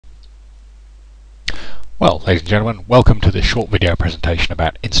Well, ladies and gentlemen, welcome to this short video presentation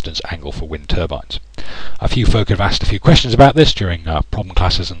about incidence angle for wind turbines. A few folk have asked a few questions about this during problem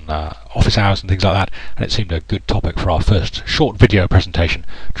classes and office hours and things like that, and it seemed a good topic for our first short video presentation,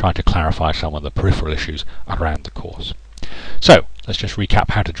 trying to clarify some of the peripheral issues around the course. So, let's just recap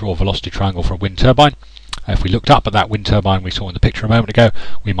how to draw a velocity triangle for a wind turbine. If we looked up at that wind turbine we saw in the picture a moment ago,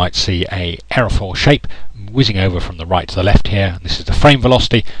 we might see a aerofoil shape whizzing over from the right to the left here. And this is the frame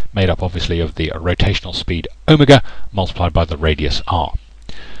velocity, made up obviously of the rotational speed omega multiplied by the radius r.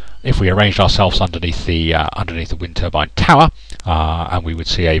 If we arranged ourselves underneath the wind turbine tower, and we would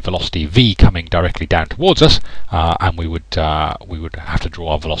see a velocity v coming directly down towards us, and we would have to draw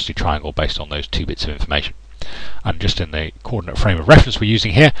our velocity triangle based on those two bits of information. And just in the coordinate frame of reference we're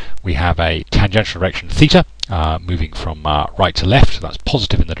using here, we have a tangential direction theta moving from right to left, so that's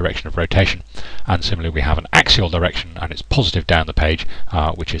positive in the direction of rotation, and similarly we have an axial direction and it's positive down the page,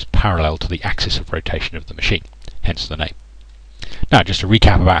 which is parallel to the axis of rotation of the machine, hence the name. Now, just to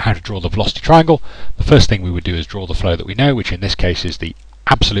recap about how to draw the velocity triangle, the first thing we would do is draw the flow that we know, which in this case is the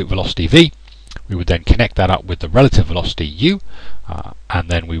absolute velocity v. We would then connect that up with the relative velocity u, and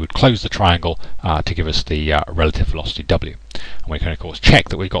then we would close the triangle to give us the relative velocity w. And we can of course check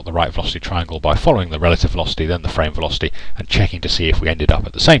that we've got the right velocity triangle by following the relative velocity, then the frame velocity, and checking to see if we ended up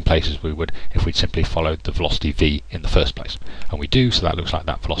at the same place as we would if we'd simply followed the velocity v in the first place. And we do, so that looks like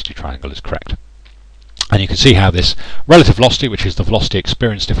that velocity triangle is correct. And you can see how this relative velocity, which is the velocity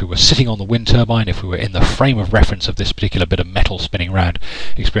experienced if we were sitting on the wind turbine, if we were in the frame of reference of this particular bit of metal spinning around,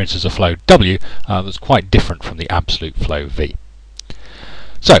 experiences a flow w that's quite different from the absolute flow v.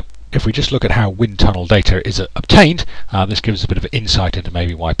 So, if we just look at how wind tunnel data is obtained, this gives us a bit of insight into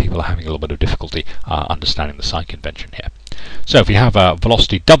maybe why people are having a little bit of difficulty understanding the sign convention here. So if you have a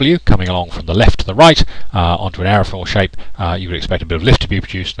velocity w coming along from the left to the right onto an aerofoil shape, you would expect a bit of lift to be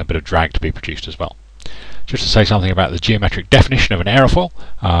produced and a bit of drag to be produced as well. Just to say something about the geometric definition of an aerofoil,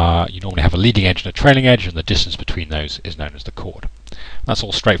 you normally have a leading edge and a trailing edge, and the distance between those is known as the chord. That's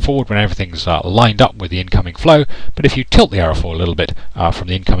all straightforward when everything's lined up with the incoming flow, but if you tilt the aerofoil a little bit from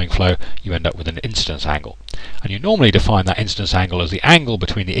the incoming flow, you end up with an incidence angle. And you normally define that incidence angle as the angle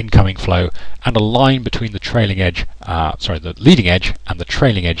between the incoming flow and a line between the trailing edge, the leading edge and the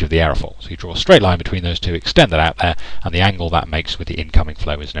trailing edge of the aerofoil. So you draw a straight line between those two, extend that out there, and the angle that makes with the incoming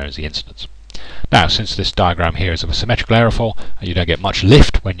flow is known as the incidence. Now, since this diagram here is of a symmetrical aerofoil, you don't get much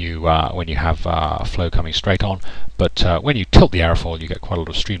lift when you have flow coming straight on, but when you tilt the aerofoil you get quite a lot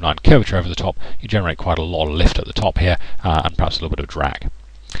of streamlined curvature over the top. You generate quite a lot of lift at the top here, and perhaps a little bit of drag.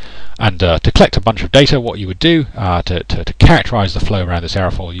 And to collect a bunch of data, what you would do to characterize the flow around this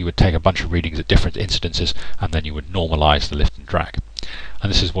aerofoil, you would take a bunch of readings at different incidences, and then you would normalize the lift and drag. And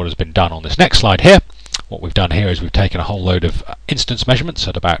this is what has been done on this next slide here. What we've done here is we've taken a whole load of incidence measurements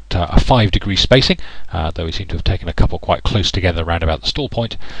at about a 5-degree spacing, though we seem to have taken a couple quite close together around about the stall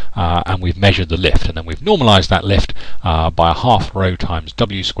point, and we've measured the lift, and then we've normalized that lift by a half rho times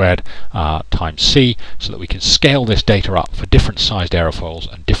w squared times c, so that we can scale this data up for different sized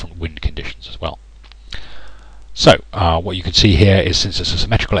aerofoils and different wind conditions as well. So what you can see here is, since it's a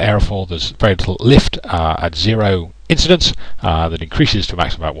symmetrical aerofoil, there's very little lift at 0 incidence that increases to a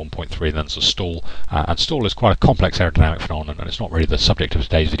maximum of about 1.3, then there's a stall, and stall is quite a complex aerodynamic phenomenon, and it's not really the subject of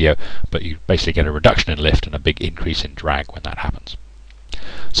today's video, but you basically get a reduction in lift and a big increase in drag when that happens.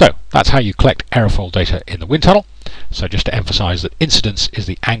 So that's how you collect aerofoil data in the wind tunnel. So just to emphasize that incidence is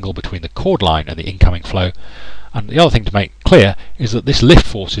the angle between the chord line and the incoming flow. And the other thing to make clear is that this lift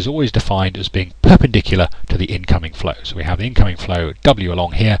force is always defined as being perpendicular to the incoming flow. So we have the incoming flow W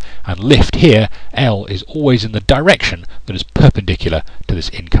along here, and lift here, L, is always in the direction that is perpendicular to this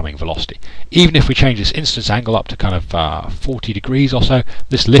incoming velocity. Even if we change this incidence angle up to kind of 40 degrees or so,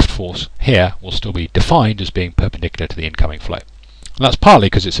 this lift force here will still be defined as being perpendicular to the incoming flow. And that's partly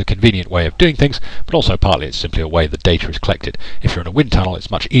because it's a convenient way of doing things, but also partly it's simply a way the data is collected. If you're in a wind tunnel,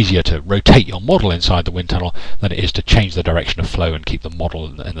 it's much easier to rotate your model inside the wind tunnel than it is to change the direction of flow and keep the model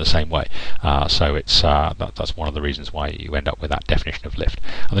in the same way. So that's one of the reasons why you end up with that definition of lift.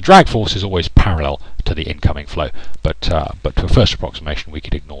 And the drag force is always parallel to the incoming flow, but to a first approximation we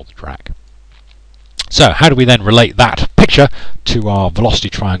could ignore the drag. So how do we then relate that picture to our velocity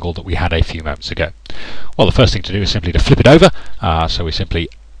triangle that we had a few moments ago? Well, the first thing to do is simply to flip it over. So we simply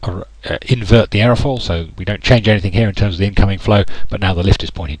invert the aerofoil, so we don't change anything here in terms of the incoming flow, but now the lift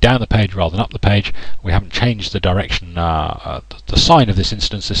is pointing down the page rather than up the page. We haven't changed the direction, the sign of this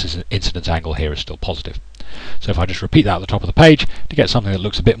incidence. This incidence angle here is still positive. So if I just repeat that at the top of the page, to get something that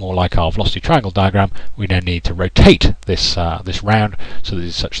looks a bit more like our velocity triangle diagram, we now need to rotate this round so that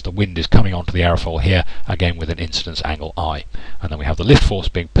it's such the wind is coming onto the aerofoil here, again with an incidence angle I. And then we have the lift force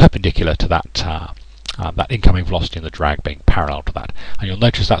being perpendicular to that that incoming velocity and the drag being parallel to that. And you'll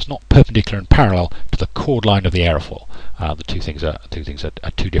notice that's not perpendicular and parallel to the chord line of the aerofoil. The two things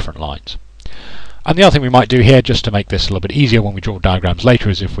are two different lines. And the other thing we might do here, just to make this a little bit easier when we draw diagrams later,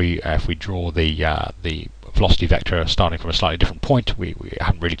 is if we draw the velocity vector starting from a slightly different point. We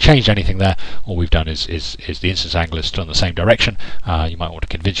haven't really changed anything there. All we've done is the instance angle is still in the same direction. You might want to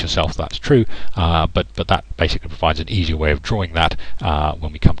convince yourself that's true, but that basically provides an easier way of drawing that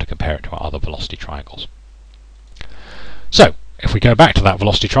when we come to compare it to our other velocity triangles. So if we go back to that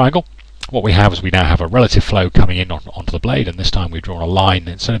velocity triangle, what we have is we now have a relative flow coming in onto the blade, and this time we've drawn a line.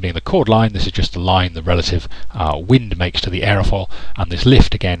 Instead of being the chord line, this is just the line the relative wind makes to the aerofoil, and this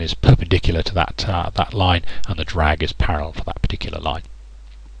lift again is perpendicular to that line, and the drag is parallel to that particular line.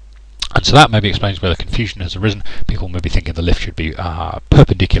 And so that maybe explains where the confusion has arisen. People may be thinking the lift should be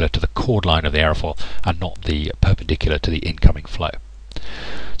perpendicular to the chord line of the aerofoil and not the perpendicular to the incoming flow.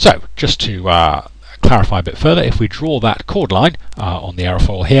 So just to clarify a bit further, if we draw that chord line on the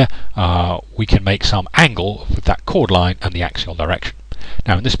aerofoil here, we can make some angle with that chord line and the axial direction.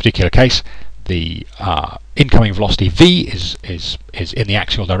 Now in this particular case, the incoming velocity v is in the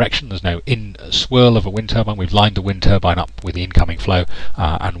axial direction. There's no swirl of a wind turbine. We've lined the wind turbine up with the incoming flow,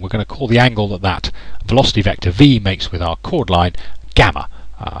 and we're going to call the angle that velocity vector v makes with our chord line gamma,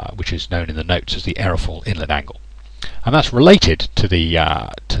 which is known in the notes as the aerofoil inlet angle, and that's related to the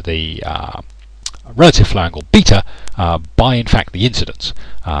relative flow angle beta by in fact the incidence.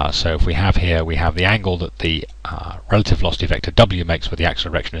 So if we have here, we have the angle that the relative velocity vector w makes with the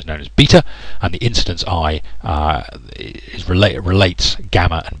axial direction is known as beta, and the incidence I relates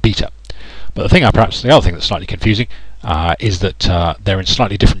gamma and beta. But the other thing that's slightly confusing is that they're in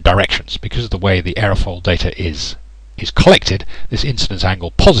slightly different directions because of the way the aerofoil data is collected. This incidence angle,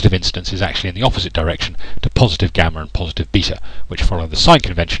 positive incidence, is actually in the opposite direction to positive gamma and positive beta, which follow the sign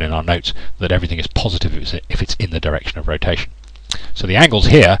convention in our notes that everything is positive if it's in the direction of rotation. So the angles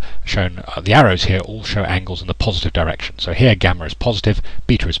here shown, the arrows here all show angles in the positive direction. So here gamma is positive,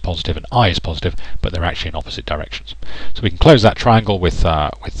 beta is positive, and I is positive, but they're actually in opposite directions. So we can close that triangle with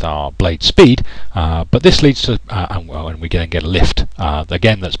our blade speed, but this leads to, and we then get a lift,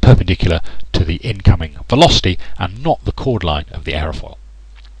 again that's perpendicular to the incoming velocity and not the chord line of the aerofoil.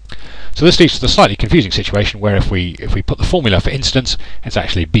 So this leads to the slightly confusing situation where if we put the formula for incidence, it's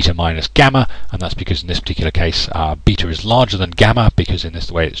actually beta minus gamma, and that's because in this particular case beta is larger than gamma, because in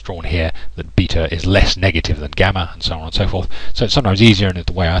the way it's drawn here that beta is less negative than gamma, and so on and so forth. So it's sometimes easier, and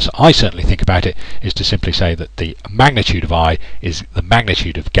the way I certainly think about it is to simply say that the magnitude of I is the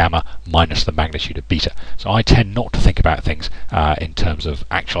magnitude of gamma minus the magnitude of beta. So I tend not to think about things in terms of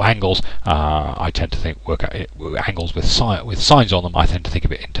actual angles. I tend to work out angles with signs on them. I tend to think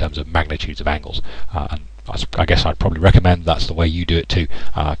of it in terms of magnitudes of angles, and I guess I'd probably recommend that's the way you do it too,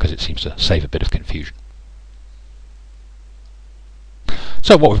 because it seems to save a bit of confusion.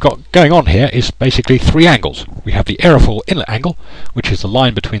 So what we've got going on here is basically three angles. We have the aerofoil inlet angle, which is the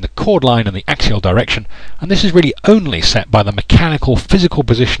line between the chord line and the axial direction, and this is really only set by the mechanical physical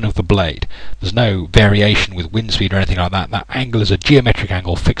position of the blade. There's no variation with wind speed or anything like that. That angle is a geometric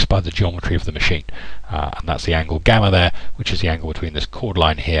angle fixed by the geometry of the machine, and that's the angle gamma there, which is the angle between this chord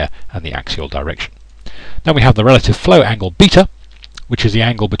line here and the axial direction. Then we have the relative flow angle beta, which is the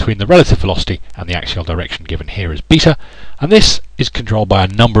angle between the relative velocity and the axial direction, given here as beta, and this is controlled by a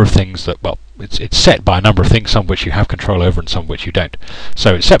number of things that, well, it's set by a number of things, some of which you have control over and some of which you don't.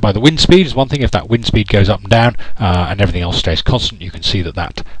 So it's set by the wind speed is one thing. If that wind speed goes up and down and everything else stays constant, you can see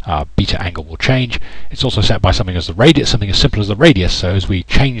that beta angle will change. It's also set by something as the radius, something as simple as the radius. So as we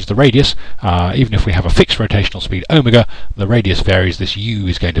change the radius, even if we have a fixed rotational speed omega, the radius varies, this u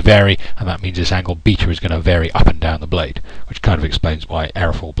is going to vary, and that means this angle beta is going to vary up and down the blade, which kind of explains why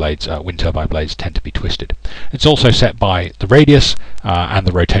aerofoil blades, wind turbine blades, tend to be twisted. It's also set by the radius and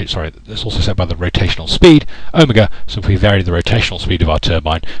the it's also set by the rotational speed omega. So if we vary the rotational speed of our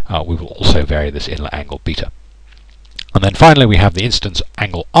turbine, we will also vary this inlet angle beta. And then finally we have the incidence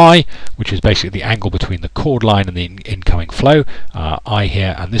angle I, which is basically the angle between the chord line and the incoming flow, I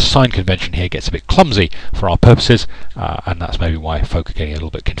here, and this sign convention here gets a bit clumsy for our purposes, and that's maybe why folk are getting a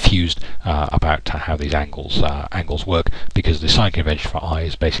little bit confused about how these angles work, because the sign convention for I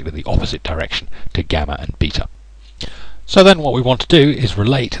is basically the opposite direction to gamma and beta. So then what we want to do is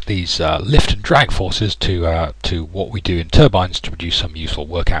relate these lift and drag forces to what we do in turbines to produce some useful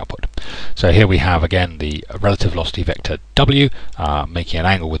work output. So here we have again the relative velocity vector W making an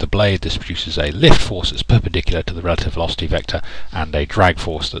angle with the blade. This produces a lift force that's perpendicular to the relative velocity vector and a drag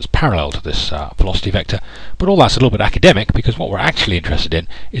force that's parallel to this velocity vector. But all that's a little bit academic, because what we're actually interested in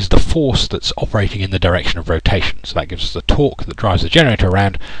is the force that's operating in the direction of rotation. So that gives us the torque that drives the generator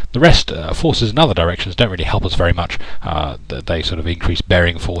around. The rest, forces in other directions, don't really help us very much. They sort of increase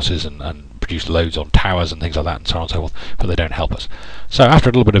bearing forces and produce loads on towers and things like that, and so on and so forth, but they don't help us. So after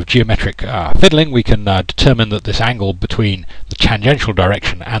a little bit of geometric fiddling, we can determine that this angle between the tangential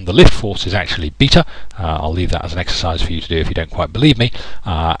direction and the lift force is actually beta. I'll leave that as an exercise for you to do if you don't quite believe me.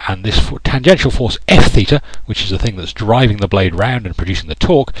 And this tangential force F theta, which is the thing that's driving the blade round and producing the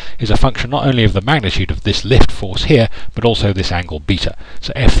torque, is a function not only of the magnitude of this lift force here, but also this angle beta.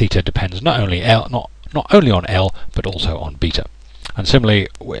 So F theta depends not only on L, but also on beta. And similarly,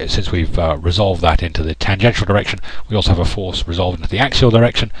 since we've resolved that into the tangential direction, we also have a force resolved into the axial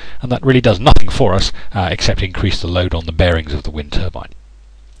direction, and that really does nothing for us except increase the load on the bearings of the wind turbine.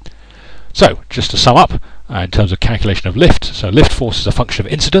 So, just to sum up, in terms of calculation of lift, so lift force is a function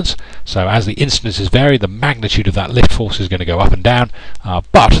of incidence. So as the incidences vary, the magnitude of that lift force is going to go up and down,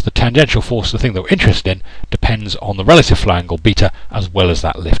 but the tangential force, the thing that we're interested in, depends on the relative flow angle beta as well as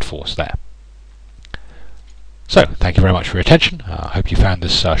that lift force there. So, thank you very much for your attention. I hope you found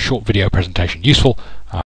this short video presentation useful.